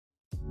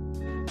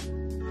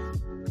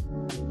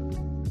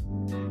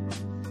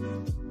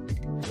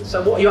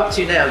So what are you up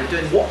to now? You're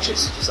doing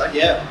watches, did you say?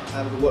 Yeah,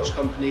 I have a watch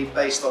company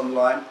based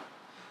online.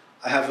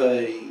 I have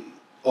a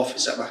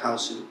office at my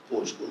house in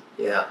Portugal.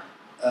 Yeah.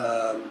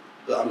 But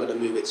I'm going to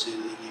move it to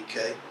the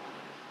UK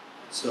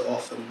to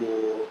offer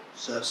more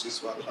services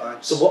to our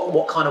clients. So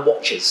what kind of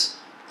watches?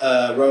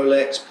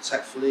 Rolex,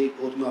 Patek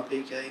Philippe, Audemars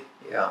Piguet.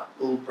 Yeah.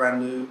 All brand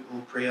new,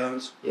 all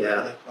pre-owned.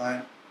 Yeah. Their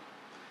client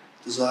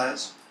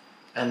desires.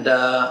 And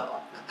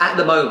at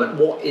the moment,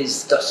 what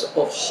is the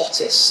sort of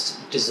hottest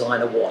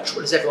designer watch?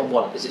 What does everyone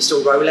want? Is it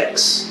still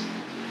Rolex?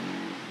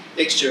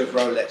 Mixture of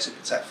Rolex and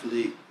Patek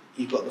Philippe.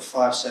 You've got the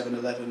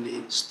 5711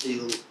 in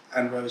steel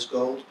and rose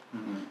gold.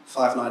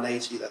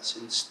 5980, that's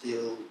in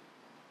steel,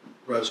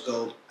 rose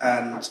gold,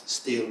 and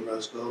steel and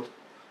rose gold.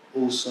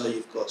 Also,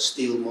 you've got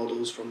steel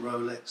models from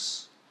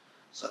Rolex,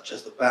 such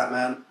as the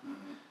Batman,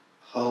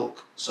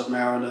 Hulk,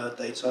 Submariner,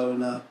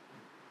 Daytona.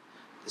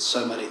 There's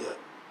so many that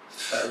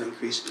are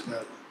increasing in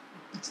value.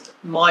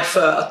 My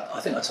first, I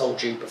think I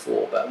told you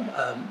before, but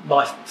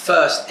my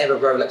first ever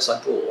Rolex I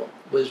bought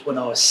was when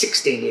I was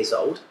 16 years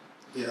old.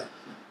 Yeah.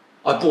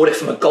 I bought it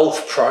from a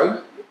Golf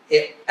Pro,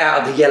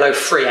 out of the yellow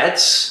free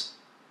ads,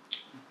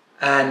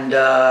 and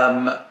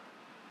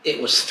it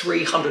was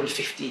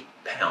 £350,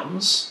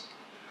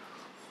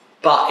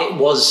 but it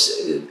was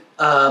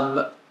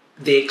the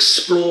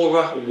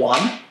Explorer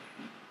 1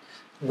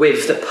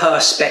 with the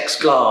Perspex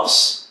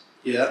glass.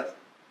 Yeah.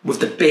 With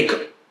the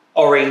big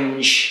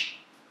orange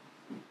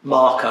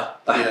marker,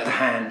 the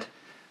hand.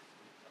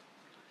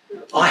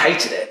 I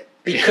hated it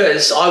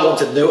because I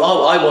wanted new.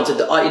 I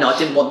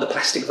didn't want the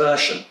plastic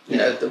version,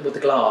 with the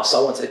glass. I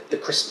wanted the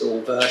crystal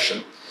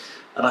version,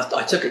 and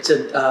I took it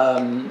to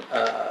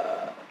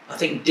I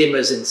think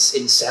Dimmers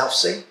in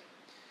Southsea,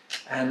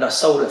 and I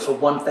sold it for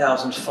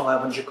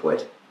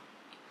 £1,500.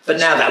 But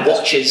now that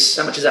watch is,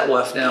 how much is that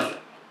worth now?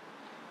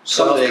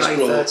 Some of the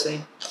Explorer, 13?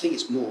 I think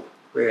it's more.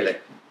 Really?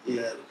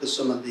 Yeah, because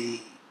some of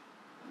the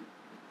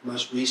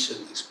most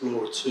recent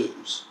Explorer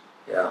 2s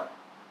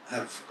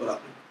have gone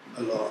up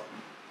a lot.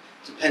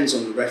 Depends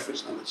on the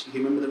reference number. Do you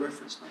remember the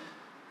reference number?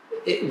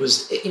 It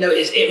was the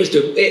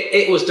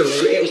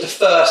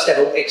first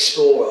ever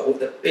Explorer with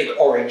the big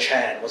orange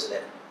hand, wasn't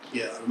it?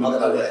 Yeah, I remember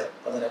that.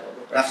 I don't know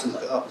what I have to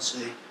look it up and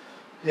see.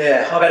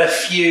 Yeah, I've had a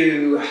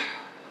few.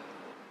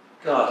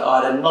 God,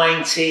 I had a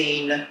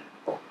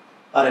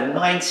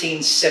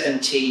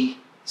 1970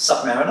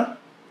 Submariner.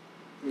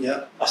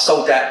 Yeah. I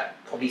sold that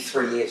probably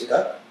 3 years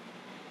ago.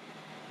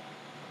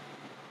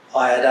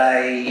 I had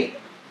a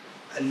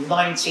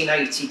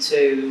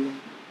 1982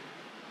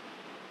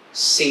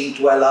 Sea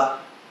Dweller.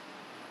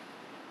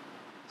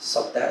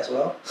 Sold that as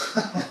well.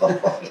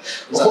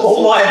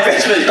 All my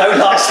investments don't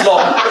last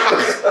long.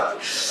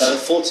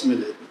 40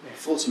 millimeter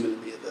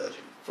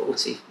version.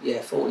 40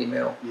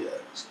 mil.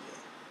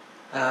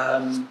 Yeah.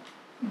 And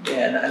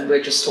we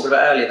were just talking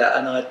about earlier that,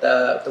 and I had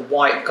the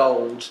white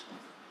gold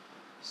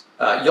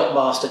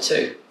Yachtmaster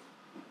 2.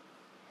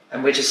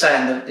 And we're just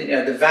saying that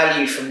the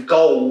value from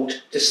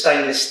gold to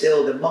stainless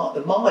steel, the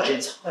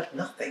margins hide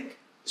nothing.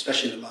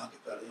 Especially in the market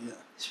value, yeah.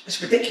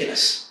 It's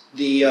ridiculous.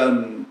 The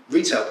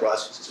retail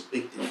prices is a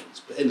big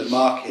difference, but in the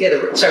market...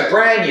 Yeah, so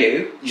brand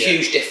new,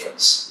 huge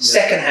difference. Yeah.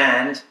 Second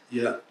hand,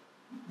 yeah.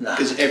 No.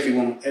 Because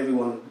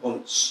everyone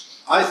wants...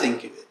 I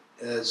think of it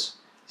as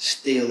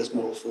steel is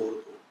more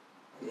affordable.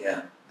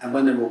 Yeah. And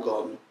when they're all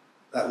gone,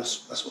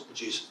 that's what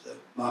produces the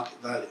market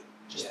value.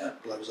 Just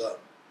blows up.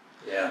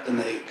 Yeah. Then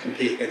they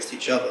compete against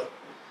each other.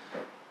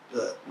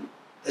 But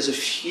there's a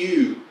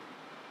few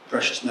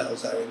precious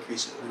metals that are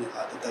increasing at the minute,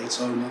 like the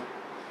Daytona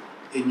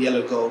in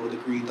yellow gold with a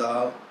green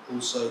dial.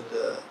 Also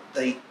the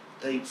Date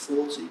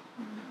 40,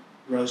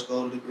 rose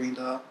gold with a green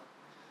dial.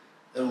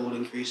 They're all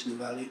increasing in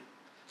value.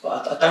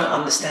 But I don't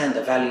understand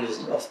the values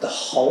of the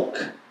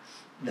Hulk,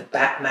 the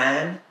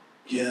Batman.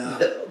 Yeah.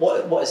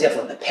 What is the other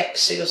one? The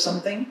Pepsi or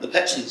something? The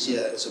Pepsi's,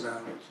 yeah, it's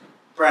around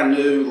brand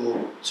new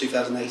or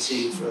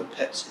 2018 for a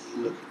Pepsi,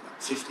 you're looking at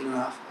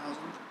 15,500.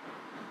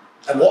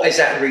 And what is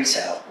that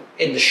retail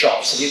in the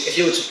shops? If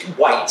you were to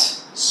wait,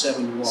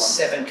 7.1.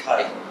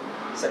 7K.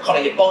 So kind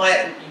of you buy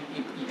it,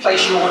 you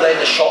place your order in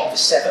the shop for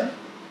 7,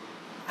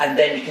 and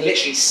then you can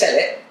literally sell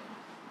it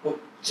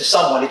to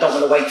someone who don't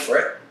want to wait for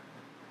it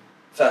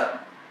for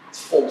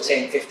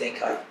 14,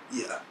 15K.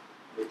 Yeah.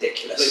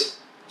 Ridiculous.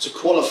 But to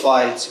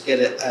qualify to get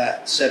it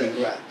at $7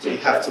 grand, you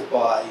have to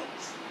buy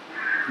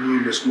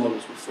numerous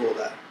models before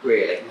that.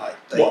 Really? Like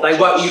what they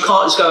won't? You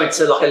can't just go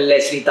into like a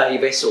Leslie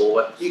Davis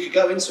or. You could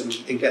go into them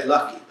and get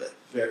lucky, but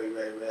very,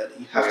 very rarely.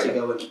 You have to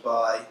go and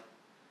buy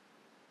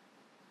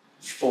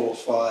 4 or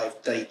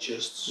 5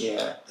 Datejusts,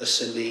 a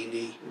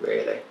Cellini,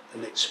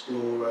 an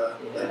Explorer,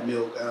 a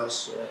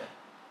Milgauss,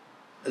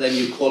 and then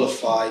you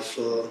qualify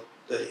for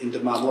the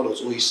in-demand models.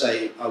 Or you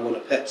say, I want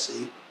a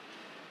Pepsi,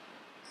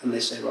 and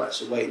they say, right,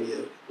 so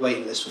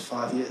waiting list for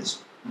 5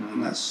 years,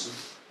 and that's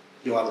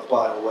you either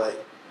buy or wait,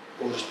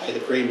 or just pay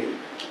the premium.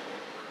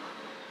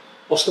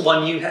 What's the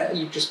one you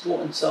just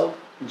bought and sold?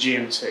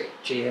 GMT.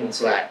 GMT.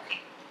 Black.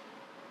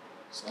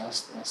 So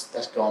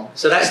that's gone.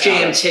 So that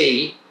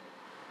GMT,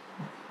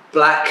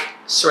 black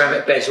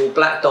ceramic bezel,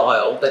 black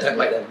dial. They don't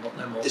make them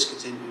no more.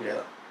 Discontinued,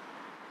 yeah.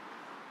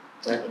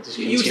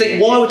 You would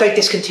think, why would they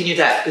discontinue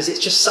that? Because it's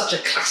just such a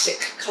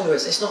classic colour.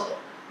 It's not.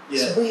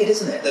 Yeah. It's weird,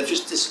 isn't it? They've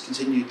just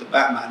discontinued the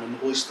Batman and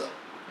the Oyster.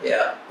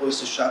 Yeah.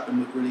 Oyster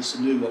Chapman released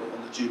a new one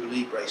on the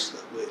Jubilee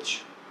bracelet,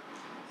 which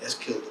has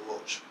killed the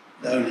watch.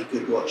 The only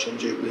good watch on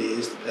Jubilee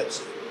is the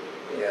Pepsi.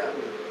 Yeah.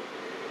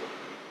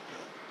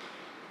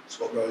 That's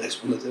what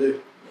Rolex want to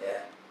do.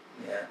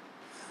 Yeah.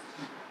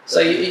 So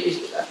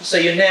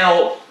you're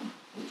now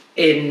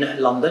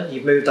in London.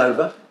 You've moved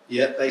over.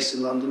 Yeah, based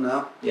in London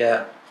now.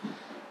 Yeah.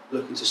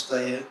 Looking to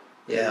stay here.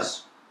 Yeah.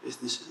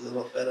 Business is a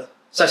lot better.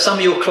 So some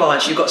of your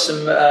clients, you've got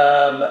some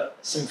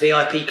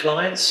VIP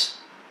clients.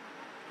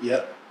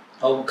 Yeah.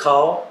 Old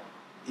Carl.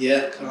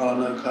 Yeah, Carl,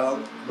 I know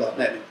Carl. Well, I've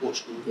met him in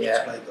Portugal to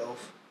play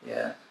golf.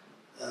 Yeah.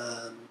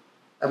 And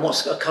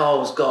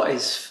Carl's got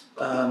is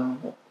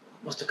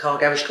what's the Carl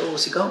garage called?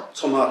 What's he got?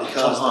 Tom Hartley.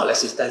 Tom Hartley.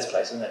 That's his dad's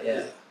place, isn't it?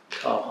 Yeah.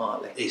 Carl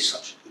Hartley. He's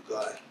such a good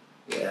guy.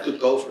 Yeah. Good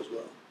golfer as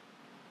well.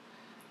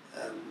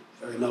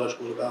 Very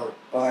knowledgeable about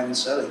buying and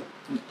selling.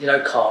 You know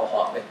Carl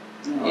Hartley.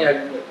 You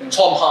know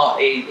Tom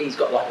Hartley. He's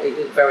got like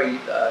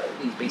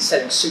he's been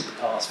selling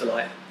supercars for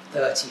like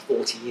 30,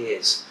 40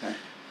 years. Okay.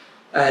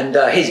 And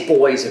his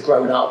boys have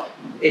grown up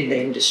in the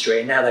industry,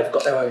 and now they've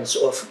got their own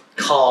sort of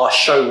car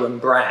showroom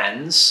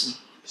brands.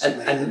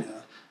 And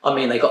I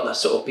mean, they got the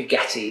sort of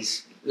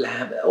Bugattis,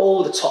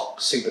 all the top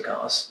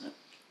supercars.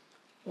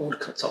 All the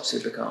top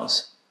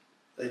supercars.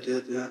 They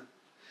did, yeah.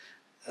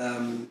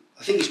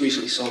 I think he's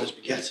recently sold his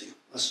Bugatti.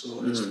 I saw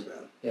on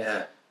Instagram.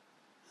 Yeah.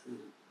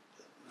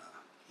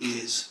 He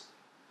is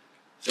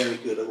very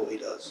good at what he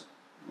does.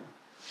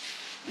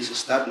 He's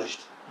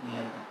established.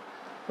 Yeah.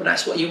 Well,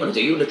 that's what you want to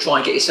do. You want to try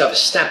and get yourself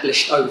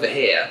established over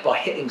here by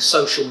hitting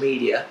social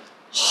media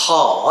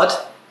hard.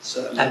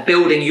 Certainly. And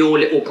building your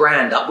little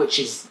brand up, which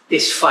is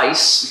this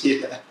face,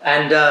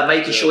 and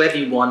making sure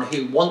everyone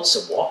who wants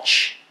a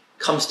watch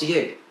comes to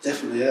you.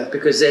 Definitely, yeah.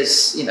 Because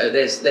there's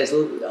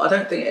I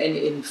don't think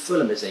in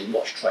Fulham there's any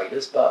watch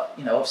traders, but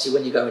obviously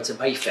when you go into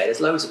Mayfair,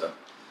 there's loads of them.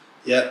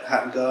 Yeah,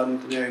 Hatton Garden,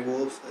 Canary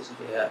Wharf, there's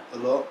a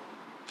lot.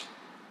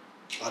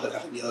 I don't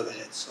have any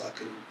overheads, so I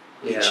can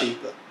be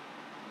cheaper.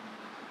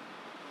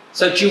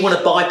 So do you want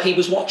to buy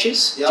people's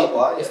watches? Yeah, I'll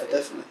buy. Yeah,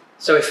 definitely.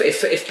 So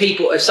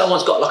if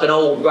someone's got like an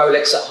old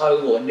Rolex at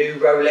home or a new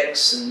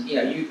Rolex, and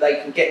they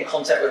can get in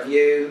contact with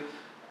you,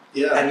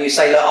 and you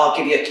say, look, I'll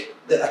give you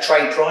a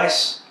trade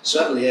price.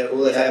 Certainly, yeah.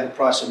 Or if they have a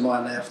price in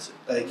mind,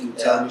 they can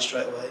tell me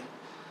straight away.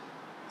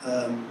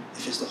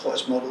 If it's the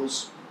hottest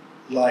models,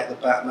 like the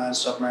Batman,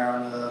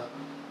 Submariner,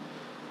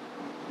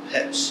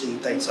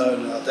 Pepsi,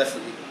 Daytona, I'll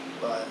definitely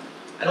buy it.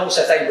 And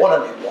also, if they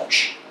want a new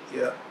watch,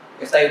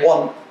 if they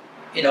want.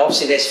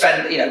 Obviously there's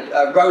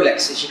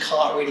Rolexes. You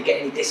can't really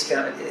get any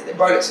discount.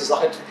 Rolex is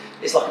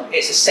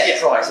it's a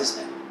set price,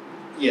 isn't it?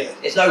 Yeah.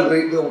 There's no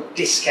real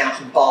discounts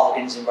and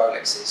bargains in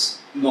Rolexes.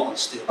 Not on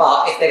steel.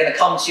 But if they're going to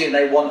come to you and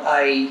they want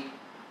a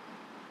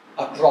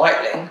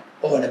Breitling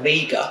or an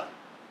Omega,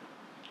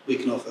 we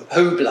can offer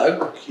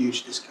Hublot.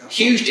 Huge discounts.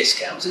 Huge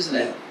discounts, isn't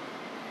it?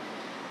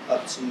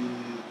 Up to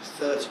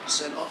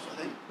 30% off, I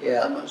think.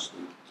 Yeah. Almost.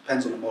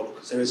 Depends on the model,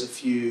 because there is a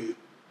few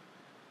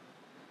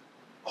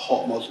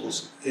hot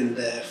models in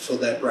there for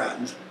their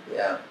brand,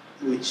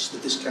 which the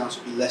discounts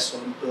will be less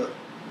on, but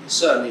it's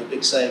certainly a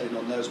big saving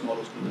on those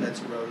models compared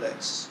to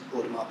Rolex,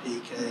 Audemars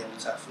Piguet,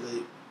 Patek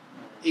Philippe.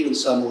 Even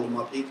some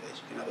Audemars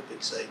Piguets, you can have a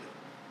big saving.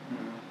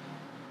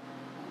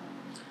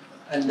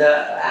 And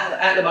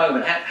at the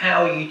moment,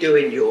 how are you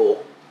doing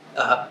your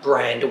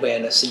brand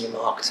awareness and your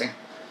marketing?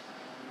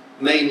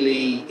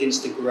 Mainly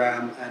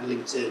Instagram and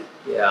LinkedIn.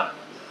 Yeah,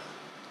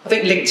 I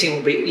think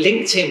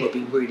LinkedIn would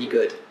be really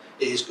good.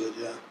 It is good,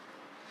 yeah.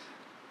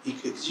 You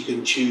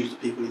can choose the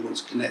people you want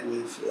to connect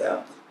with.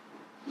 Yeah.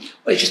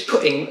 Well,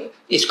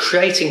 it's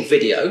creating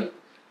video.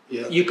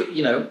 Yeah.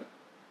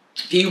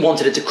 If you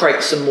wanted to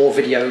create some more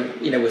video,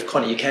 with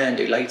Connie, you can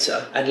do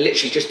later, and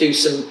literally just do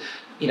some,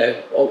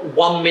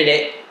 1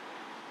 minute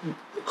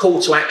call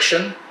to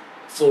action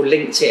for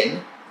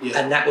LinkedIn,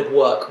 and that would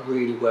work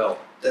really well.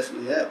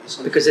 Definitely, yeah.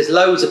 Because there's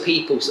loads of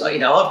people.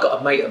 I've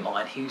got a mate of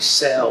mine who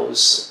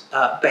sells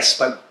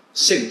bespoke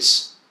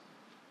suits.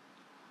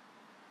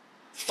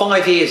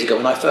 5 years ago,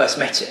 when I first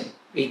met him,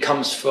 he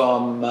comes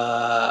from,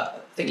 I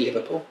think,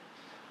 Liverpool.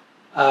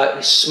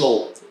 He's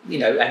small,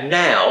 and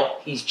now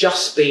he's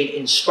just been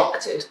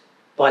instructed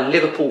by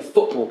Liverpool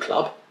Football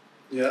Club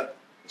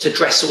to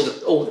dress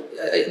all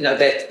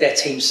their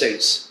team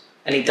suits,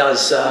 and he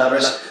does. I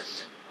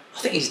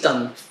think he's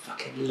done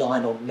fucking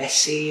Lionel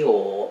Messi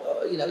or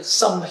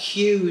some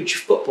huge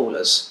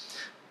footballers.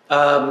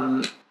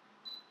 A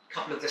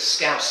couple of the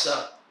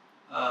Scouser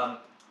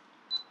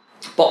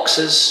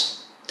boxers.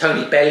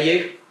 Tony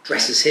Bellew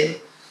dresses him,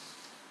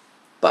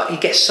 but he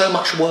gets so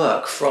much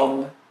work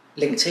from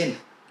LinkedIn.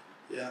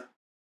 Yeah.